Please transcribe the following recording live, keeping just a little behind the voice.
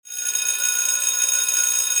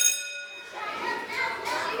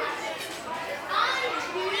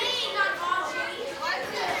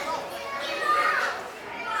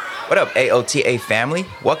What up, AOTA family?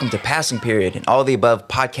 Welcome to Passing Period and All the Above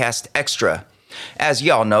Podcast Extra. As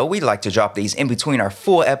y'all know, we like to drop these in between our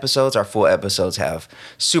full episodes. Our full episodes have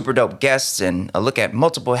super dope guests and a look at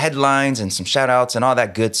multiple headlines and some shout outs and all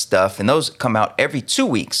that good stuff. And those come out every 2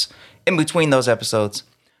 weeks. In between those episodes,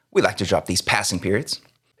 we like to drop these passing periods.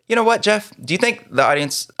 You know what, Jeff? Do you think the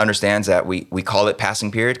audience understands that we call it passing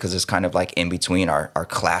period because it's kind of like in between our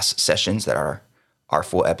class sessions that are our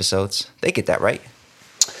full episodes? They get that, right?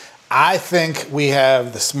 I think we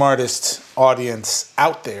have the smartest audience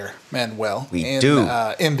out there, Manuel. We do.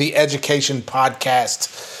 In the education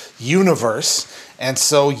podcast universe. And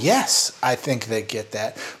so, yes, I think they get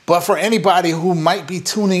that. But for anybody who might be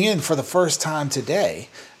tuning in for the first time today,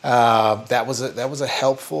 that was a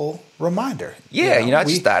helpful reminder. Yeah, I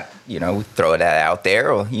just thought, we throw that out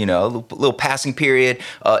there, or, a little passing period,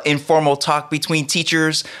 informal talk between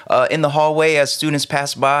teachers in the hallway as students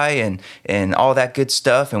pass by and all that good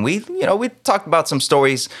stuff. And we talked about some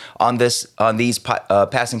stories on these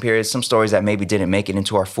passing periods, some stories that maybe didn't make it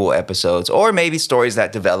into our full episodes, or maybe stories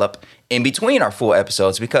that develop in between our full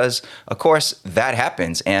episodes, because of course that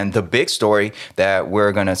happens. And the big story that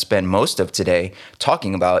we're going to spend most of today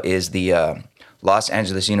talking about is the Los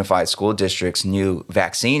Angeles Unified School District's new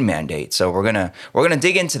vaccine mandate. So we're gonna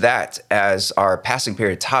dig into that as our passing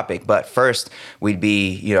period topic. But first, we'd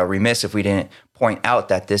be remiss if we didn't point out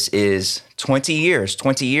that this is 20 years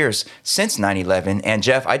since 9/11. And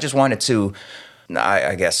Jeff, I just wanted to,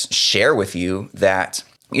 I guess, share with you that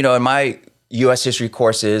in my U.S. history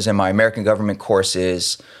courses and my American government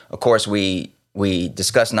courses, of course, we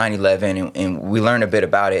discussed 9/11 and we learned a bit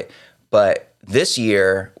about it. But this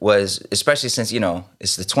year was, especially since,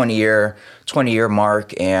 it's the 20 year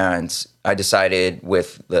mark, and I decided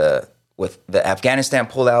with the Afghanistan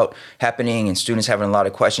pullout happening and students having a lot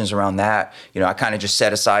of questions around that, I kind of just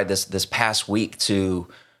set aside this past week to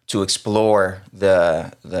explore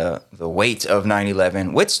the weight of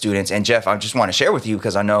 9/11 with students. And Jeff, I just want to share with you,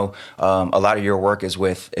 because I know a lot of your work is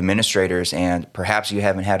with administrators, and perhaps you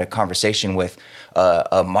haven't had a conversation with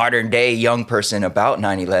a modern day young person about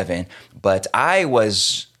 9/11. But I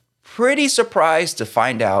was pretty surprised to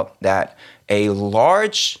find out that a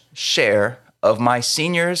large share of my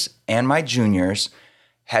seniors and my juniors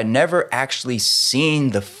had never actually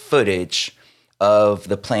seen the footage of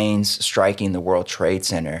the planes striking the World Trade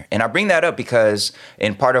Center. And I bring that up because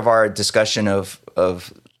in part of our discussion of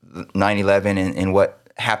 9/11 and what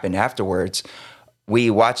happened afterwards,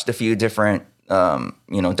 we watched a few different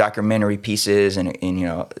documentary pieces, and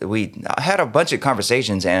we had a bunch of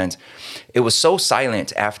conversations, and it was so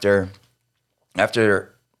silent after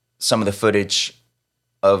some of the footage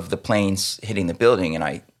of the planes hitting the building. And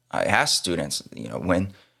I asked students,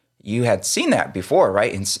 when you had seen that before,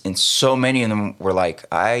 right? And so many of them were like,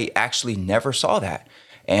 I actually never saw that.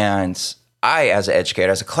 And I, as an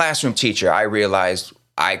educator, as a classroom teacher, I realized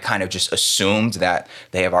I kind of just assumed that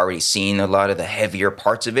they have already seen a lot of the heavier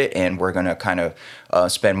parts of it, and we're going to kind of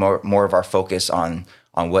spend more of our focus on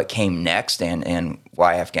what came next and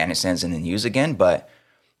why Afghanistan's in the news again. But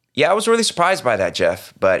yeah, I was really surprised by that,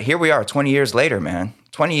 Jeff. But here we are 20 years later, man.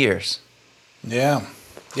 20 years. Yeah.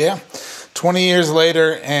 20 years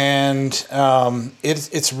later, and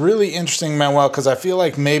it's really interesting, Manuel, because I feel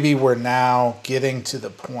like maybe we're now getting to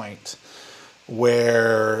the point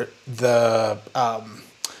where the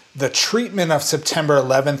treatment of September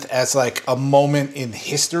 11th as like a moment in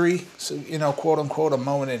history, so quote unquote, a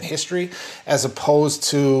moment in history, as opposed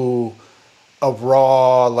to a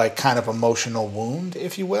raw, like kind of emotional wound,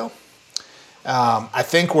 if you will. I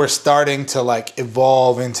think we're starting to like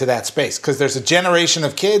evolve into that space, because there's a generation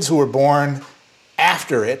of kids who were born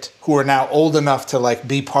after it who are now old enough to like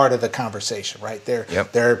be part of the conversation, right?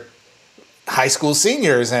 They're high school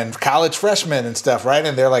seniors and college freshmen and stuff, right?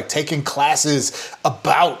 And they're like taking classes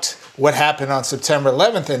about what happened on September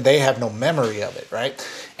 11th, and they have no memory of it, right?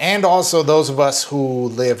 And also those of us who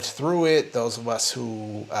lived through it, those of us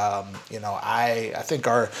who, I think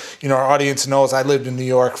our audience knows I lived in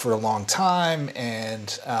New York for a long time,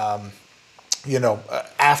 and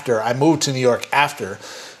after I moved to New York after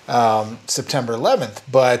September 11th,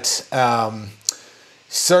 but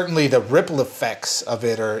certainly the ripple effects of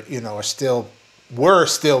it were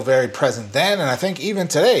still very present then, and I think even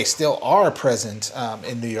today still are present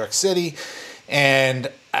in New York City. And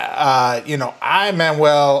I,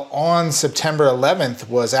 Manuel, on September 11th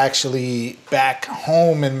was actually back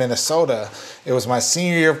home in Minnesota. It was my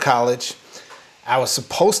senior year of college. I was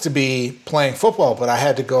supposed to be playing football, but I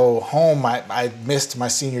had to go home. I missed my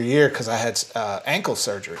senior year because I had ankle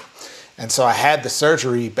surgery. And so I had the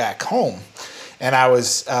surgery back home. And I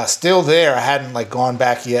was still there. I hadn't like gone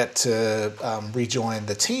back yet to rejoin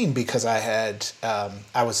the team because I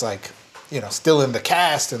was like, still in the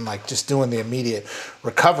cast and like just doing the immediate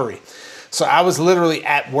recovery. So I was literally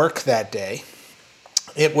at work that day.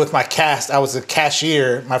 With my cast, I was a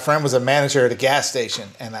cashier. My friend was a manager at a gas station,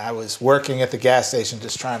 and I was working at the gas station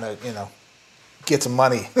just trying to, get some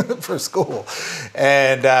money for school.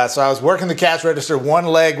 And so I was working the cash register, one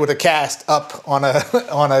leg with a cast up on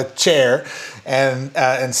a chair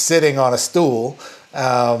and sitting on a stool,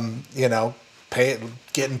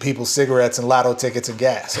 getting people cigarettes and lotto tickets and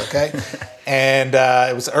gas, okay? And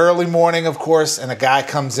it was early morning, of course, and a guy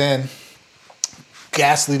comes in,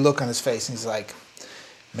 ghastly look on his face, and he's like,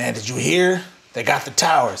 "Man, did you hear? They got the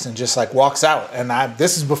towers," and just like walks out. And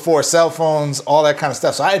this is before cell phones, all that kind of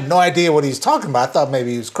stuff. So I had no idea what he was talking about. I thought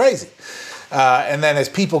maybe he was crazy. And then as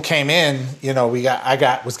people came in,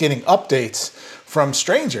 I was getting updates from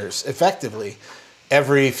strangers effectively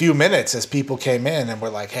every few minutes as people came in and were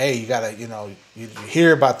like, "Hey, you gotta, you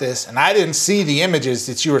hear about this." And I didn't see the images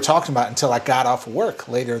that you were talking about until I got off of work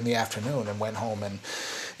later in the afternoon and went home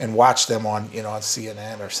and watched them on, on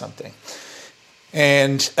CNN or something.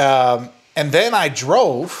 And then I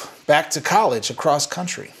drove back to college across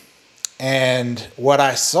country. And what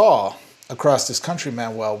I saw across this country,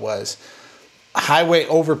 Manuel, was highway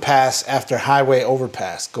overpass after highway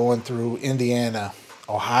overpass going through Indiana,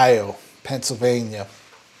 Ohio, Pennsylvania,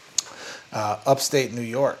 upstate New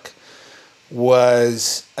York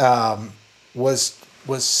was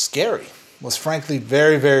scary. Was frankly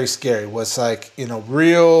very, very scary. Was like,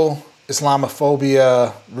 real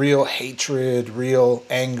Islamophobia, real hatred, real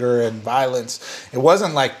anger and violence. It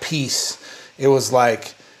wasn't like peace. It was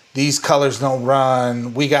like, these colors don't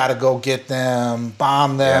run. We got to go get them,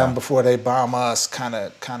 bomb them before they bomb us, kind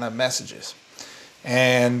of messages.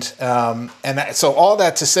 And so all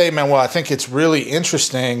that to say, man, well, I think it's really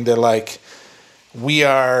interesting that like we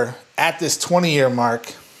are at this 20-year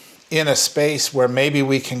mark in a space where maybe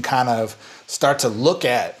we can kind of start to look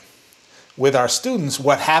at with our students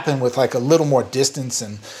what happened with like a little more distance,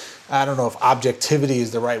 and I don't know if objectivity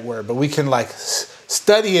is the right word, but we can like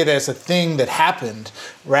study it as a thing that happened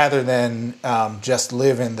rather than just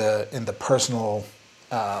live in the personal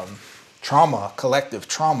trauma, collective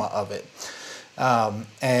trauma of it.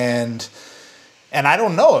 And I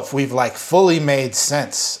don't know if we've like fully made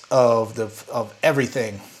sense of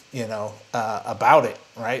everything, about it,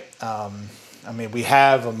 right? I mean, we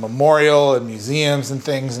have a memorial and museums and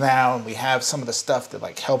things now, and we have some of the stuff that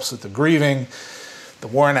like helps with the grieving. The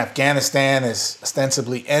war in Afghanistan is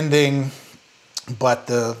ostensibly ending, but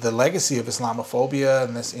the legacy of Islamophobia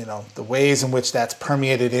and this, the ways in which that's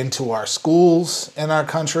permeated into our schools in our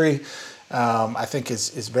country, I think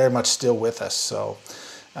is very much still with us. So,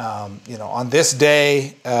 on this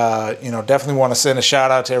day, definitely want to send a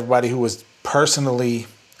shout out to everybody who was personally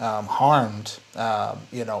harmed,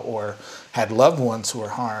 or had loved ones who were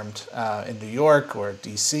harmed in New York or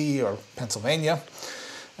DC or Pennsylvania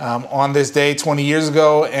on this day 20 years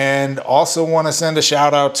ago. And also want to send a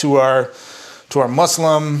shout out to our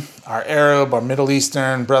Muslim, our Arab, our Middle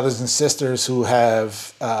Eastern brothers and sisters who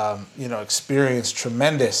have, experienced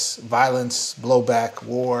tremendous violence, blowback,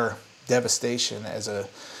 war, devastation as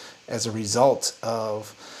a result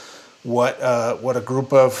of what a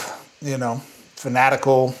group of,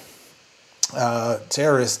 fanatical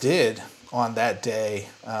terrorists did on that day,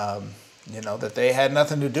 that they had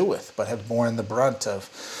nothing to do with, but have borne the brunt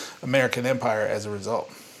of American empire as a result.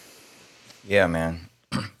 Yeah, man.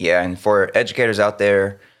 Yeah, and for educators out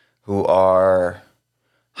there who are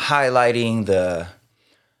highlighting the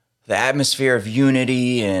atmosphere of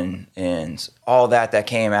unity and all that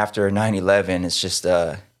came after 9/11, it's just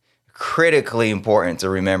critically important to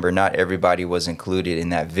remember not everybody was included in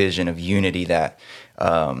that vision of unity, that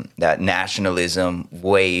nationalism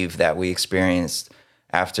wave that we experienced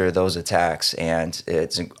after those attacks. And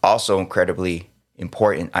it's also incredibly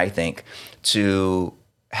important, I think, to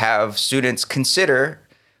have students consider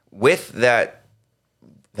with that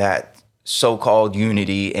so-called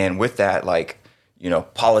unity and with that,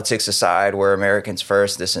 politics aside, we're Americans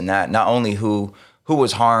first, this and that, not only who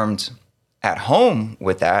was harmed at home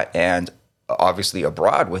with that and obviously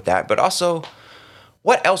abroad with that, but also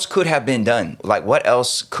what else could have been done? Like, what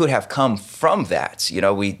else could have come from that?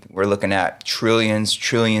 We're looking at trillions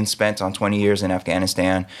spent on 20 years in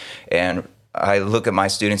Afghanistan. And I look at my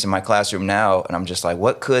students in my classroom now and I'm just like,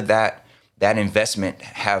 what could that investment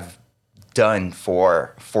have done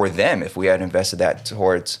for them if we had invested that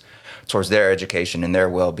towards their education and their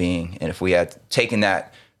well-being? And if we had taken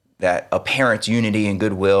that apparent unity and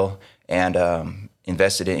goodwill and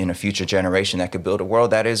invested it in a future generation that could build a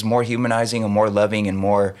world that is more humanizing and more loving and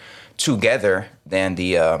more together than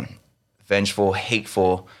the vengeful,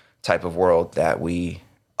 hateful type of world that we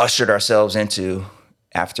ushered ourselves into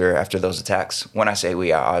after those attacks. When I say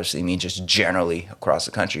we, I obviously mean just generally across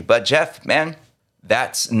the country. But Jeff, man,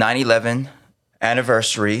 that's 9/11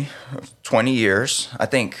 anniversary, 20 years. I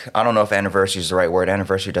don't know if anniversary is the right word.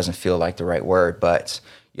 Anniversary doesn't feel like the right word, but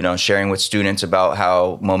sharing with students about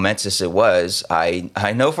how momentous it was,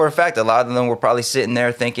 I know for a fact a lot of them were probably sitting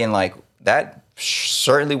there thinking like, that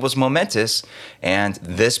certainly was momentous. And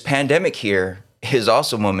this pandemic here is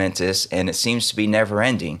also momentous, and it seems to be never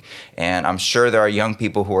ending. And I'm sure there are young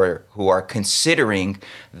people who are considering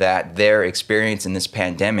that their experience in this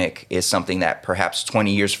pandemic is something that perhaps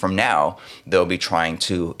 20 years from now they'll be trying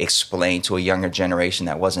to explain to a younger generation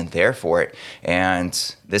that wasn't there for it.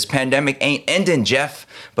 And this pandemic ain't ending, Jeff,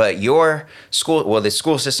 but your school, well, the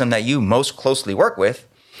school system that you most closely work with,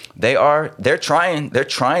 they're trying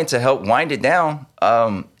to help wind it down,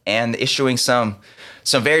 and issuing some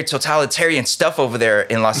very totalitarian stuff over there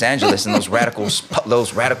in Los Angeles in those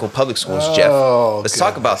radical public schools. Jeff, let's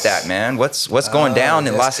talk about that, man. What's going down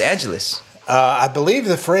in Los Angeles? I believe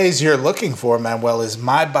the phrase you're looking for, Manuel, is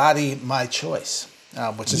 "my body, my choice,"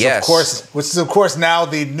 which is of course now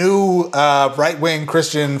the new right-wing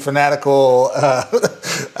Christian fanatical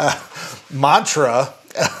mantra.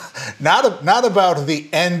 Not about the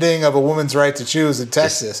ending of a woman's right to choose in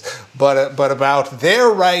Texas, but about their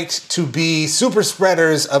right to be super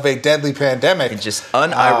spreaders of a deadly pandemic. And just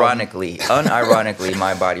unironically,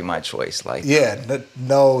 my body, my choice. Like totally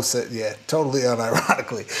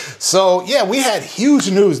unironically. So yeah, we had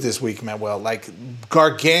huge news this week, Manuel, like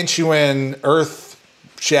gargantuan,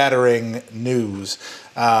 earth-shattering news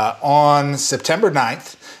on September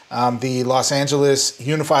 9th. The Los Angeles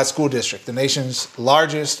Unified School District, the nation's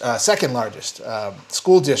second largest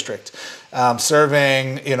school district,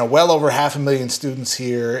 serving well over 500,000 students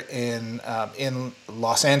here in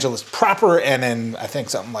Los Angeles proper, and in I think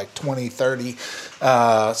something like 20, 30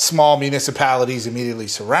 small municipalities immediately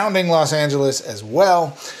surrounding Los Angeles as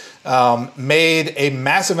well, made a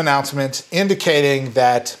massive announcement indicating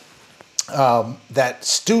that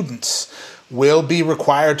students will be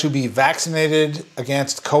required to be vaccinated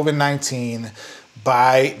against COVID-19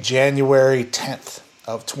 by January 10th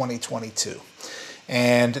of 2022.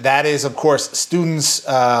 And that is, of course, students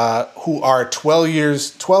who are 12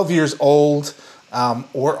 years old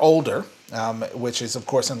or older, which is, of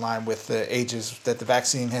course, in line with the ages that the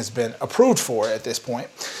vaccine has been approved for at this point.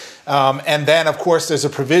 And then, of course, there's a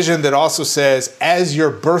provision that also says as your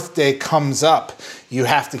birthday comes up, you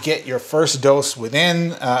have to get your first dose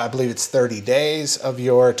within, I believe it's 30 days of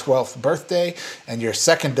your 12th birthday, and your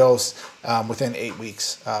second dose within 8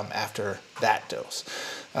 weeks after that dose.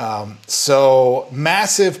 So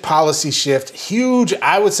massive policy shift, huge,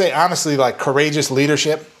 I would say, honestly, like courageous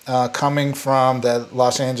leadership coming from the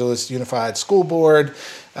Los Angeles Unified School Board,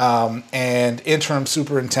 and interim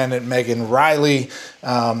superintendent Megan Riley.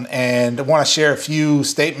 And I want to share a few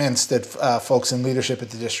statements that folks in leadership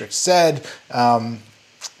at the district said.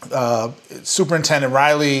 Superintendent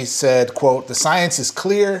Riley said, quote, "The science is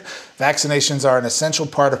clear. Vaccinations are an essential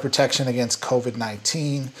part of protection against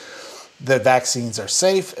COVID-19. The vaccines are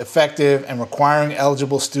safe, effective, and requiring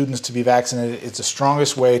eligible students to be vaccinated is the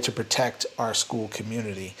strongest way to protect our school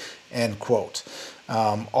community," end quote.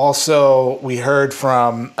 Also, we heard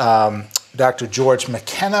from Dr. George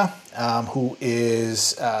McKenna, who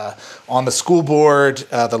is on the school board,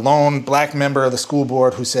 the lone black member of the school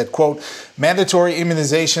board, who said, quote, "Mandatory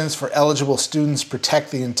immunizations for eligible students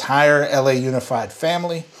protect the entire LA Unified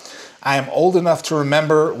family. I am old enough to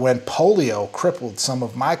remember when polio crippled some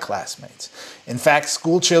of my classmates. In fact,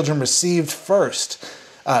 school children received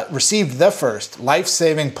the first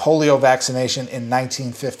life-saving polio vaccination in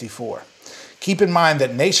 1954. Keep in mind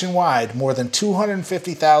that nationwide, more than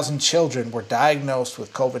 250,000 children were diagnosed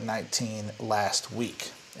with COVID-19 last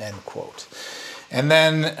week," end quote. And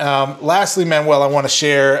then lastly, Manuel, I want to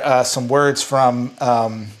share some words from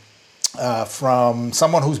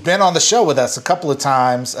someone who's been on the show with us a couple of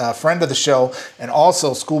times, a friend of the show, and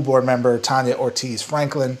also school board member Tanya Ortiz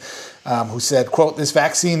Franklin, who said, quote, "This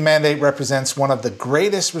vaccine mandate represents one of the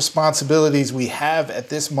greatest responsibilities we have at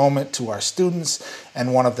this moment to our students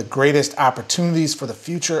and one of the greatest opportunities for the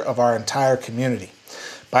future of our entire community.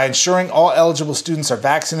 By ensuring all eligible students are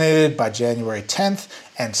vaccinated by January 10th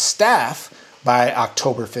and staff by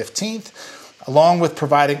October 15th, along with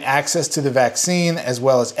providing access to the vaccine as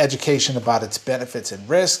well as education about its benefits and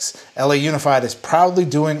risks, LA Unified is proudly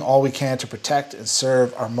doing all we can to protect and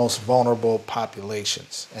serve our most vulnerable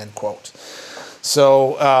populations," end quote.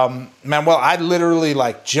 So, Manuel, I literally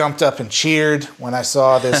like jumped up and cheered when I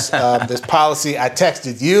saw this this policy. I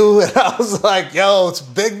texted you and I was like, "Yo, it's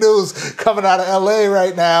big news coming out of LA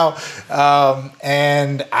right now."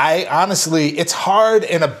 And I honestly, it's hard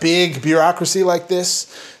in a big bureaucracy like this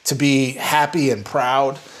to be happy and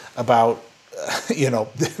proud about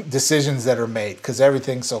decisions that are made because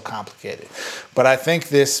everything's so complicated. But I think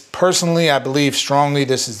this personally, I believe strongly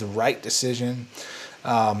this is the right decision.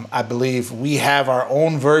 I believe we have our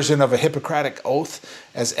own version of a Hippocratic oath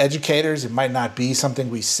as educators. It might not be something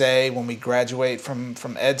we say when we graduate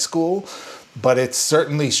from ed school, but it's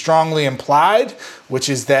certainly strongly implied, which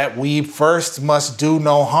is that we first must do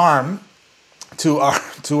no harm to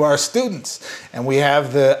our students, and we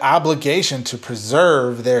have the obligation to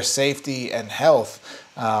preserve their safety and health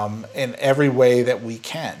in every way that we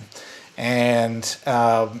can. And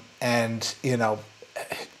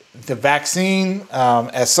the vaccine,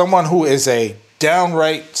 as someone who is a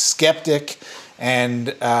downright skeptic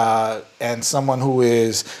and someone who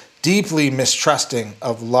is deeply mistrusting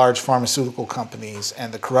of large pharmaceutical companies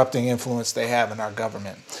and the corrupting influence they have in our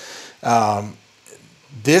government,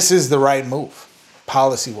 this is the right move,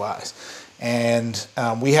 policy-wise. And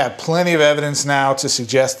we have plenty of evidence now to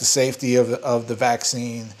suggest the safety of the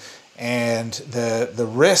vaccine. And the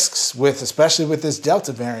risks especially with this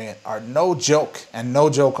Delta variant are no joke, and no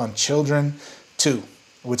joke on children too,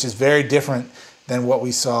 which is very different than what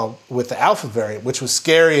we saw with the Alpha variant, which was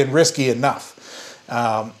scary and risky enough.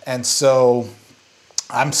 And so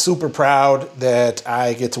I'm super proud that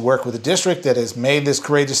I get to work with a district that has made this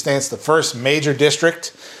courageous stance, the first major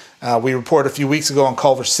district. We reported a few weeks ago on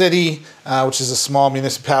Culver City, which is a small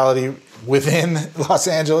municipality within Los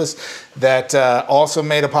Angeles that also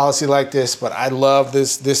made a policy like this. But I love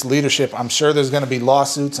this leadership. I'm sure there's going to be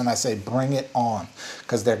lawsuits, and I say bring it on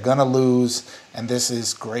because they're going to lose, and this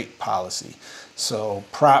is great policy. So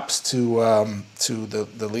props to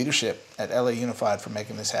the leadership at LA Unified for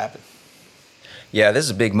making this happen. Yeah, this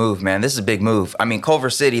is a big move, man. This is a big move. I mean, Culver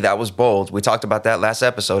City, that was bold. We talked about that last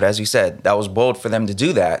episode. As you said, that was bold for them to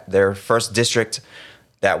do that. Their first district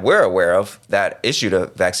that we're aware of that issued a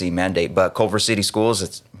vaccine mandate. But Culver City Schools,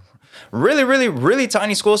 it's really, really, really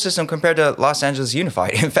tiny school system compared to Los Angeles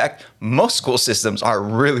Unified. In fact, most school systems are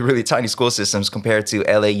really, really tiny school systems compared to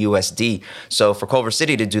LAUSD. So for Culver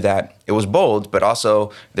City to do that, it was bold, but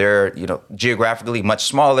also they're, geographically much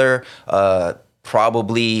smaller,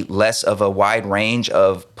 probably less of a wide range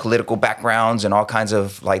of political backgrounds and all kinds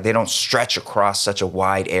of, they don't stretch across such a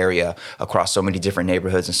wide area, across so many different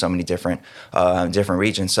neighborhoods and so many different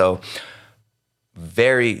regions. So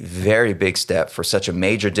very, very big step for such a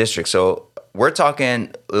major district. So we're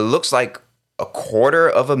talking, it looks like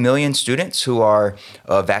 250,000 students who are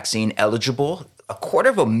vaccine eligible.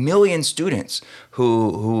 250,000 students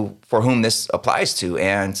who for whom this applies to,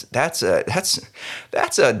 and that's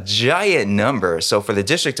a giant number. So for the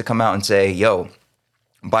district to come out and say, "Yo,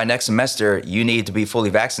 by next semester, you need to be fully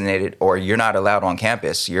vaccinated or you're not allowed on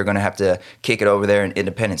campus. You're going to have to kick it over there in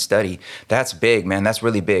independent study." That's big, man. That's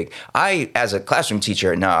really big. I, as a classroom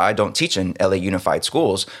teacher, now I don't teach in LA Unified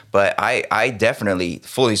schools, but I definitely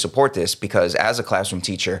fully support this because as a classroom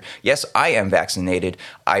teacher, yes, I am vaccinated.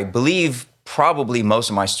 I believe probably most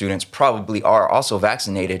of my students probably are also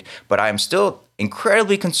vaccinated, but I am still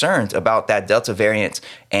incredibly concerned about that Delta variant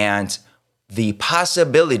and the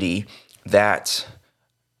possibility that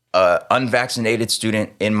an unvaccinated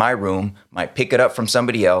student in my room might pick it up from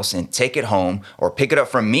somebody else and take it home, or pick it up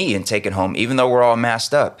from me and take it home, even though we're all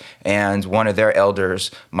masked up, and one of their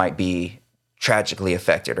elders might be tragically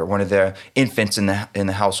affected, or one of their infants in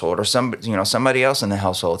the household, or somebody else in the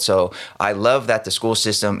household. So I love that the school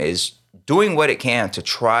system is doing what it can to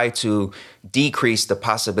try to decrease the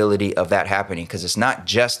possibility of that happening, because it's not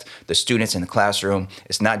just the students in the classroom,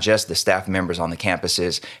 it's not just the staff members on the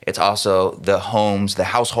campuses, it's also the homes, the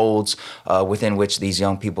households within which these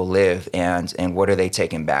young people live, and what are they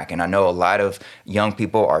taking back. And I know a lot of young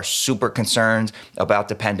people are super concerned about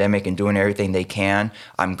the pandemic and doing everything they can.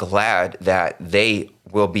 I'm glad that they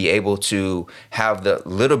will be able to have the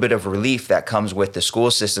little bit of relief that comes with the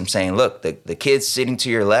school system saying, look, the kids sitting to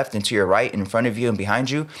your left and to your right, in front of you and behind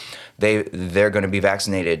you, they're going to be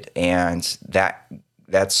vaccinated, and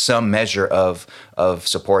that's some measure of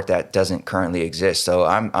support that doesn't currently exist. So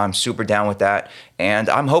I'm super down with that, and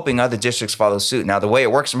I'm hoping other districts follow suit. Now, the way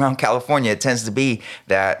it works around California, it tends to be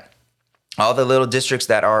that all the little districts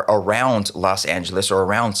that are around Los Angeles or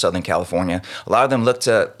around Southern California, a lot of them look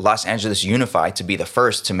to Los Angeles Unified to be the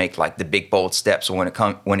first to make the big bold steps. So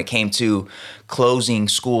when it came to closing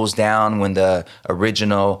schools down, when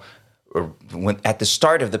at the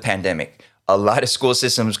start of the pandemic, a lot of school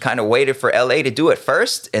systems kind of waited for LA to do it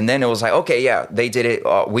first. And then it was like, okay, yeah, they did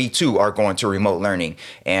it. We too are going to remote learning.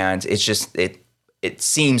 And it's just, it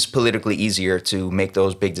seems politically easier to make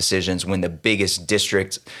those big decisions when the biggest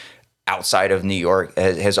district outside of New York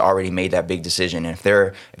has already made that big decision. And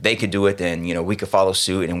if they could do it, then, you know, we could follow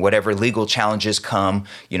suit, and whatever legal challenges come,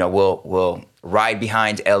 you know, we'll ride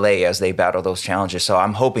behind LA as they battle those challenges. So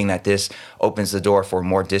I'm hoping that this opens the door for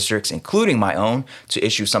more districts, including my own, to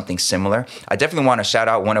issue something similar. I definitely want to shout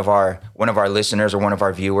out one of our listeners or one of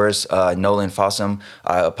our viewers, Nolan Fossum.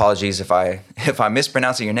 Apologies if I'm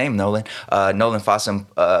mispronouncing your name, Nolan. Nolan Fossum,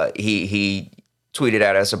 he tweeted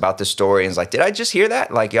at us about this story and was like, did I just hear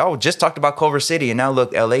that? Like, y'all just talked about Culver City and now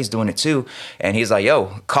look, LA's doing it too. And he's like, yo,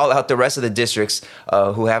 call out the rest of the districts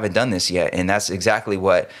who haven't done this yet. And that's exactly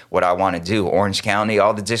what I want to do. Orange County,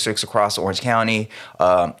 all the districts across Orange County,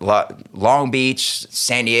 Long Beach,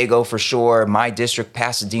 San Diego for sure, my district,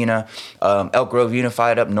 Pasadena, Elk Grove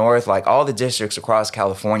Unified up north, like all the districts across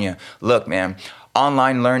California. Look, man,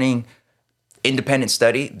 online learning, independent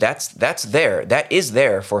study, that is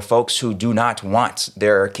there for folks who do not want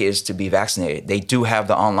their kids to be vaccinated. They do have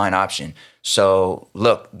the online option. So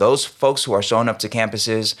look, those folks who are showing up to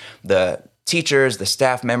campuses, the teachers, the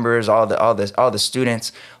staff members, all the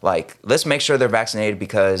students, like, let's make sure they're vaccinated,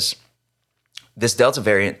 because this Delta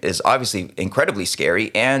variant is obviously incredibly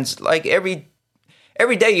scary. And like every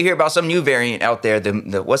day you hear about some new variant out there.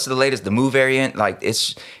 The what's the latest? The Mu variant. Like,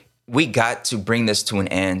 we got to bring this to an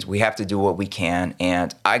end. We have to do what we can.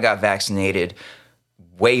 And I got vaccinated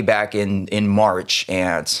way back in March,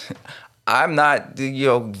 and I'm not,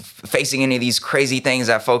 facing any of these crazy things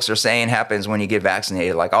that folks are saying happens when you get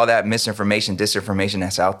vaccinated. Like, all that misinformation, disinformation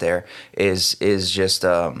that's out there is just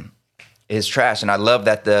is trash. And I love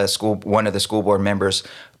that one of the school board members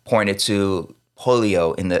pointed to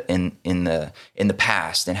polio in the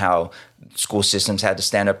past, and how school systems had to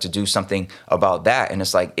stand up to do something about that. And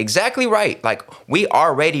it's like, exactly right. Like, we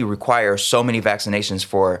already require so many vaccinations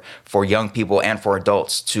for young people and for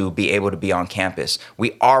adults to be able to be on campus.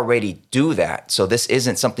 We already do that. So this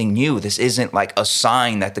isn't something new. This isn't like a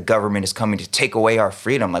sign that the government is coming to take away our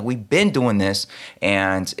freedom. Like, we've been doing this,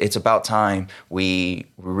 and it's about time we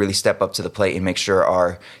really step up to the plate and make sure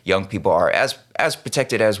our young people are as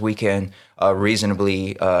protected as we can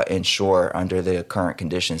reasonably ensure under the current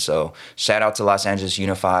conditions. So shout out to Los Angeles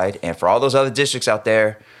Unified, and for all those other districts out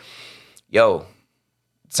there, yo,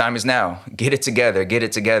 time is now. Get it together.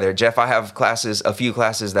 Jeff, I have a few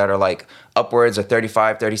classes that are like upwards of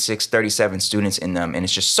 35, 36, 37 students in them. And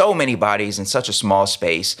it's just so many bodies in such a small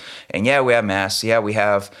space. And yeah, we have masks. Yeah, we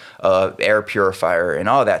have air purifier and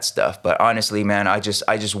all that stuff. But honestly, man, I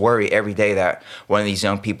just worry every day that one of these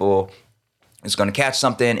young people is going to catch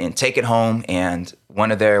something and take it home, and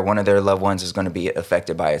one of their loved ones is going to be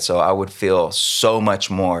affected by it. So I would feel so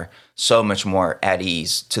much more at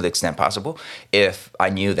ease, to the extent possible, if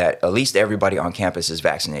I knew that at least everybody on campus is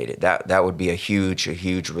vaccinated. That would be a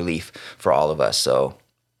huge relief for all of us. So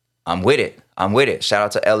I'm with it. Shout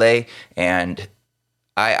out to LA. And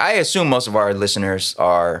I assume most of our listeners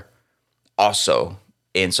are also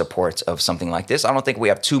in support of something like this. I don't think we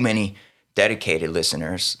have too many dedicated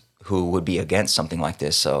listeners who would be against something like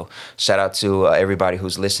this. So shout out to everybody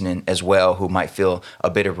who's listening as well, who might feel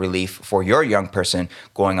a bit of relief for your young person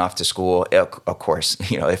going off to school. Of course,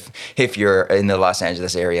 if you're in the Los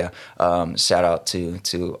Angeles area, shout out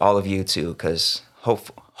to all of you too, because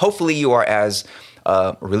hopefully you are as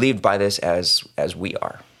relieved by this as we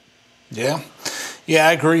are. Yeah,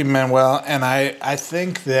 I agree, Manuel. And I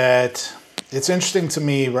think that it's interesting to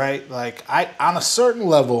me, right? Like, on a certain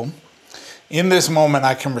level, in this moment,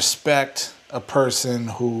 I can respect a person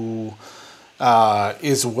who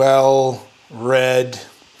is well-read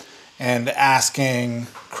and asking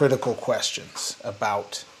critical questions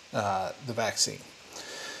about the vaccine.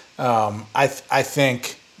 I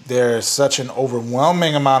think there's such an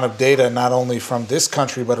overwhelming amount of data, not only from this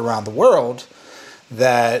country but around the world,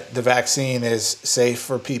 that the vaccine is safe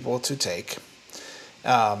for people to take,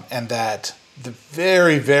 and that the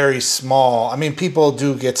very, very small, people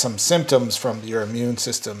do get some symptoms from your immune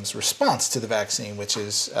system's response to the vaccine, which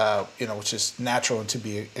is natural and to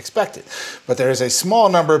be expected. But there is a small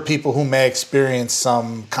number of people who may experience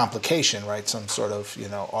some complication, right? Some sort of,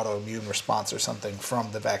 autoimmune response or something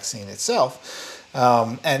from the vaccine itself.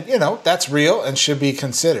 And that's real and should be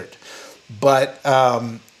considered. But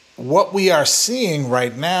what we are seeing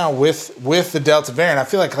right now with the Delta variant, I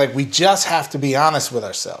feel like we just have to be honest with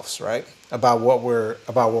ourselves, right? About what we're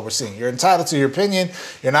seeing. You're entitled to your opinion.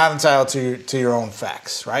 You're not entitled to your own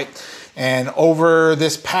facts, right? And over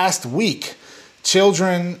this past week,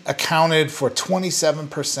 children accounted for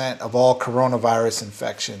 27% of all coronavirus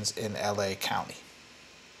infections in LA County.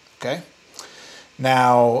 Okay?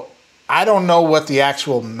 Now, I don't know what the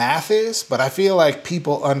actual math is, but I feel like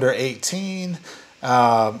people under 18,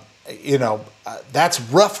 that's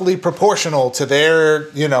roughly proportional to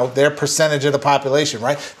their percentage of the population,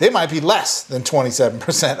 right? They might be less than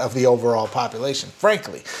 27% of the overall population,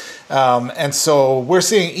 frankly. And so we're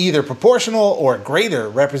seeing either proportional or greater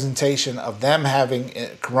representation of them having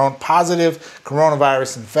positive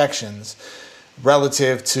coronavirus infections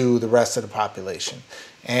relative to the rest of the population.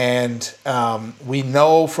 And we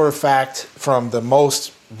know for a fact from the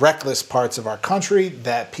most reckless parts of our country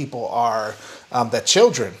that that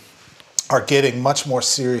children are getting much more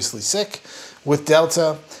seriously sick with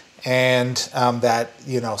Delta, and that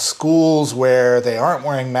schools where they aren't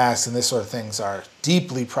wearing masks and this sort of things are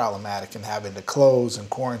deeply problematic and having to close and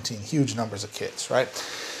quarantine huge numbers of kids, right?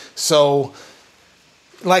 So,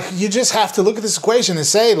 you just have to look at this equation and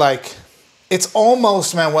say, it's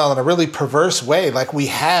almost, Manuel, in a really perverse way, we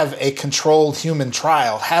have a controlled human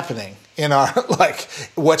trial happening in our,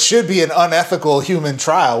 what should be an unethical human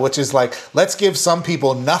trial, which is let's give some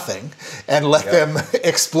people nothing and let them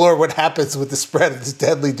explore what happens with the spread of this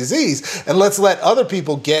deadly disease. And let's let other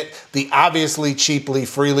people get the obviously cheaply,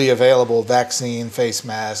 freely available vaccine, face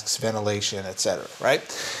masks, ventilation, et cetera, right?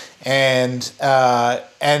 And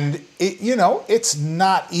it's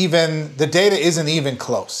not even, the data isn't even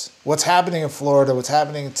close. What's happening in Florida, what's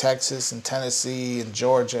happening in Texas and Tennessee and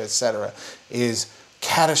Georgia, et cetera, is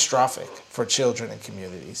catastrophic for children and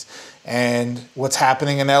communities. And what's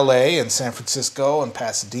happening in LA and San Francisco and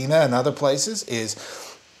Pasadena and other places is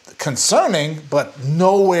concerning, but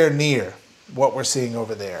nowhere near what we're seeing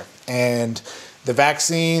over there. And the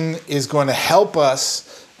vaccine is going to help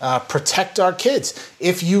us protect our kids.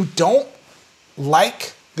 If you don't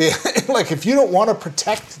if you don't want to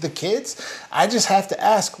protect the kids, I just have to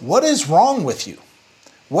ask, what is wrong with you?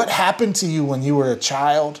 What happened to you when you were a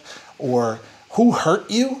child, or who hurt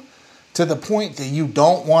you to the point that you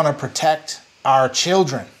don't want to protect our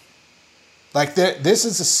children? This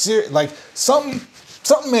is something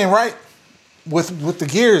ain't right with the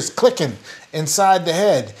gears clicking inside the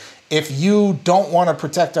head if you don't want to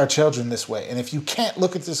protect our children this way. And if you can't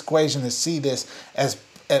look at this equation and see this as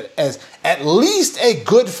at least a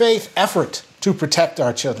good faith effort to protect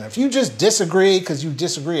our children. If you just disagree because you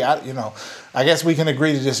disagree, I guess we can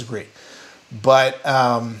agree to disagree. But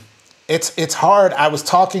it's hard. I was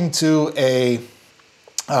talking to a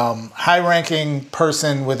high-ranking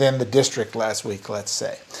person within the district last week, let's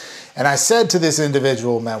say. And I said to this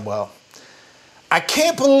individual, Manuel, I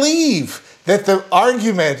can't believe that the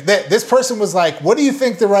argument that this person was like, what do you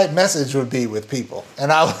think the right message would be with people?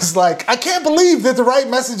 And I was like, I can't believe that the right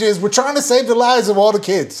message is we're trying to save the lives of all the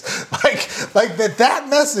kids. That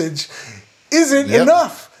message isn't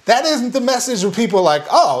enough. That isn't the message where people are like,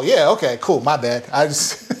 oh yeah, okay, cool, my bad.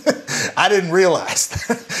 I didn't realize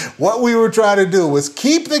what we were trying to do was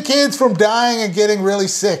keep the kids from dying and getting really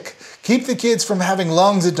sick. Keep the kids from having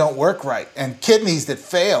lungs that don't work right and kidneys that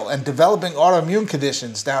fail and developing autoimmune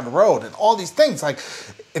conditions down the road and all these things.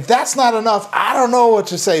 If that's not enough, I don't know what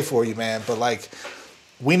to say for you, man. But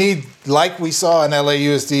we need, we saw in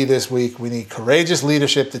LAUSD this week, we need courageous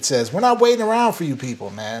leadership that says, we're not waiting around for you people,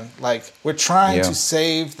 man. We're trying to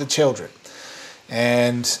save the children.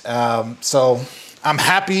 And so I'm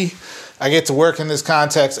happy I get to work in this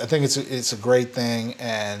context. I think it's a great thing.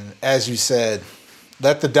 And as you said,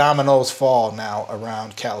 let the dominoes fall now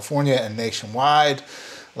around California and nationwide.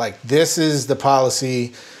 This is the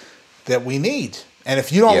policy that we need. And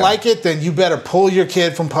if you don't like it, then you better pull your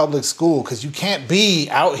kid from public school, because you can't be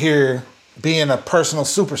out here being a personal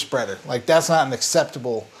super spreader. That's not an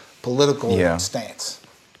acceptable political stance.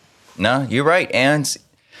 No, you're right. And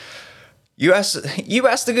you asked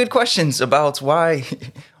the good questions about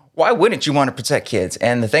why wouldn't you want to protect kids?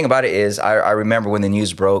 And the thing about it is, I remember when the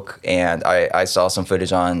news broke, and I saw some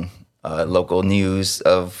footage on local news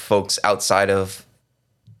of folks outside of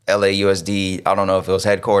LAUSD. I don't know if it was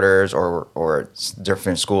headquarters or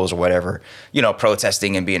different schools or whatever,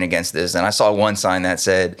 protesting and being against this. And I saw one sign that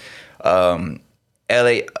said,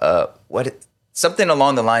 something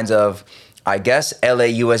along the lines of, I guess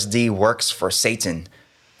LAUSD works for Satan.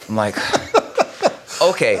 I'm like...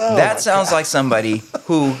 Okay, that sounds like somebody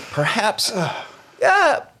who perhaps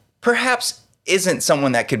isn't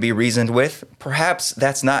someone that could be reasoned with. Perhaps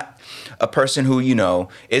that's not a person who,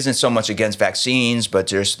 isn't so much against vaccines, but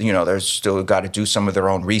there's still got to do some of their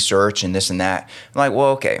own research and this and that. I'm like,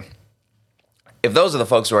 well, okay. If those are the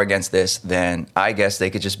folks who are against this, then I guess they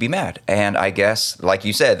could just be mad. And I guess, like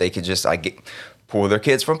you said, they could just pull their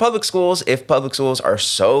kids from public schools. If public schools are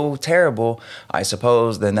so terrible, I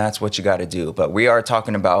suppose then that's what you got to do. But we are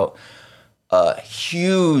talking about a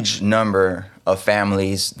huge number of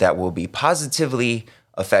families that will be positively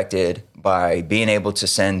affected by being able to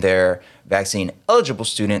send their vaccine eligible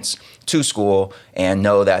students to school and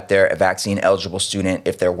know that they're a vaccine eligible student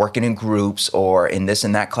if they're working in groups or in this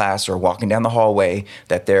and that class or walking down the hallway,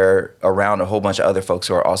 that they're around a whole bunch of other folks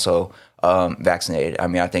who are also vaccinated. I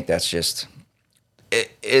mean, I think that's just,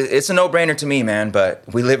 it's a no-brainer to me, man, but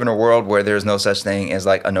we live in a world where there's no such thing as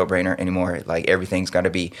like a no-brainer anymore. Like everything's got to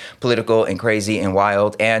be political and crazy and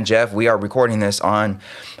wild. And Jeff, we are recording this on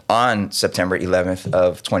September 11th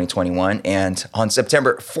of 2021, and on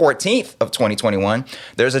September 14th of 2021,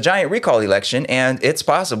 there's a giant recall election, and it's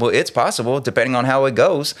possible, depending on how it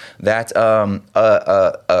goes, that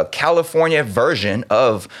a California version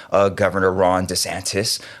of Governor Ron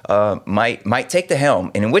DeSantis might take the helm,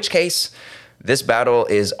 and in which case, this battle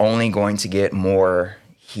is only going to get more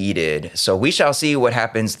heated. So we shall see what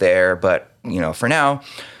happens there. But, for now,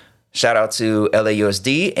 shout out to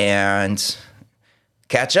LAUSD and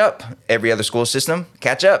catch up. Every other school system,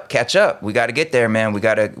 catch up. We got to get there, man. We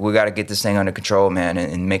got to get this thing under control, man,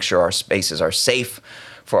 and make sure our spaces are safe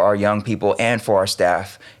for our young people and for our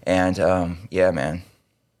staff. And yeah, man,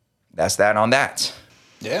 that's that on that.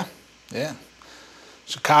 Yeah.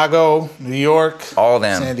 Chicago, New York, all of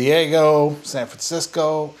them, San Diego, San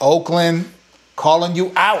Francisco, Oakland, calling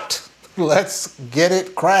you out. Let's get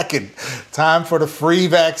it cracking. Time for the free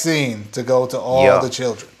vaccine to go to all the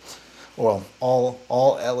children. Well,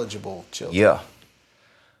 all eligible children. Yeah.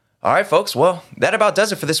 All right, folks. Well, that about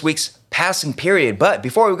does it for this week's passing period. But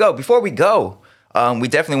before we go, we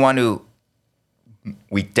definitely want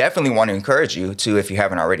to encourage you to, if you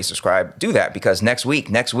haven't already subscribed, do that, because next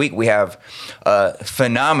week we have a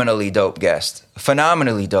phenomenally dope guest, Dr.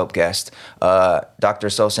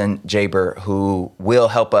 Sosen Jaber, who will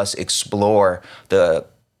help us explore the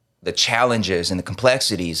challenges and the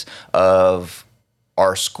complexities of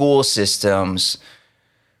our school systems,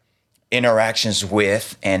 interactions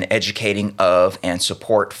with and educating of and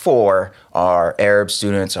support for our Arab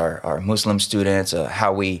students, our Muslim students,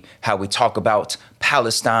 how we talk about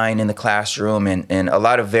Palestine in the classroom, and a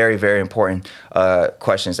lot of very, very important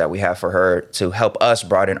questions that we have for her to help us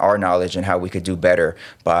broaden our knowledge and how we could do better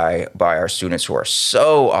by our students who are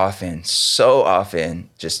so often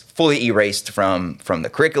just fully erased from the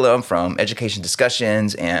curriculum, from education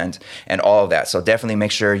discussions, and all of that. So definitely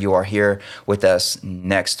make sure you are here with us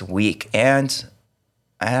next week. And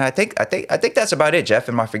I think that's about it, Jeff.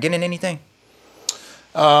 Am I forgetting anything?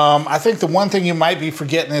 I think the one thing you might be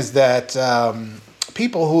forgetting is that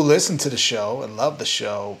people who listen to the show and love the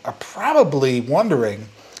show are probably wondering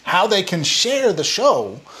how they can share the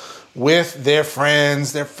show with their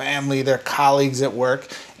friends, their family, their colleagues at work.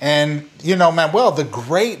 And, Manuel, the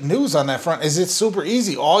great news on that front is it's super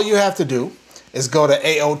easy. All you have to do is go to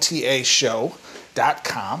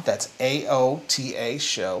AOTAshow.com. That's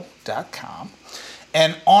AOTAshow.com.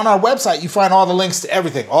 And on our website, you find all the links to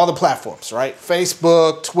everything, all the platforms, right?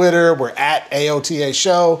 Facebook, Twitter, we're at AOTA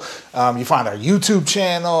Show. You find our YouTube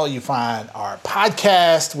channel. You find our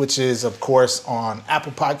podcast, which is, of course, on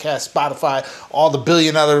Apple Podcasts, Spotify, all the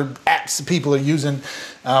billion other apps that people are using.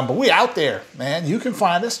 But we out there, man. You can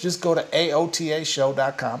find us. Just go to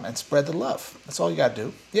AOTAshow.com and spread the love. That's all you got to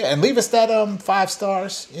do. Yeah, and leave us that 5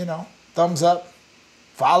 stars, thumbs up,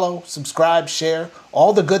 follow, subscribe, share,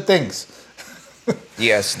 all the good things.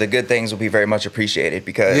 Yes, the good things will be very much appreciated,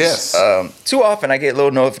 because too often I get little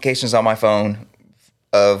notifications on my phone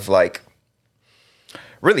of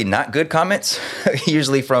really not good comments,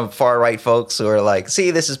 usually from far right folks who are like, see,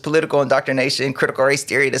 this is political indoctrination, critical race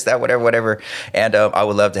theory, this, that, whatever. And I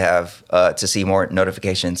would love to have to see more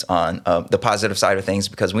notifications on the positive side of things,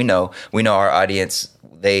 because we know our audience,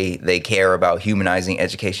 they care about humanizing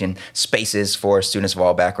education spaces for students of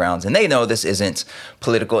all backgrounds. And they know this isn't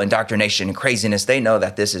political indoctrination and craziness. They know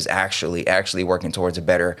that this is actually working towards a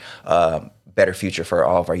better future for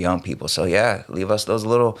all of our young people. So yeah, leave us those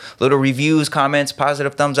little reviews, comments,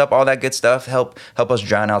 positive thumbs up, all that good stuff. Help us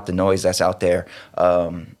drown out the noise that's out there.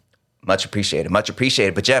 Much appreciated.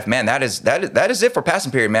 But Jeff, man, that is it for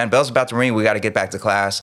passing period, man. Bell's about to ring. We got to get back to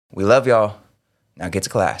class. We love y'all. Now get to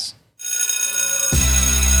class.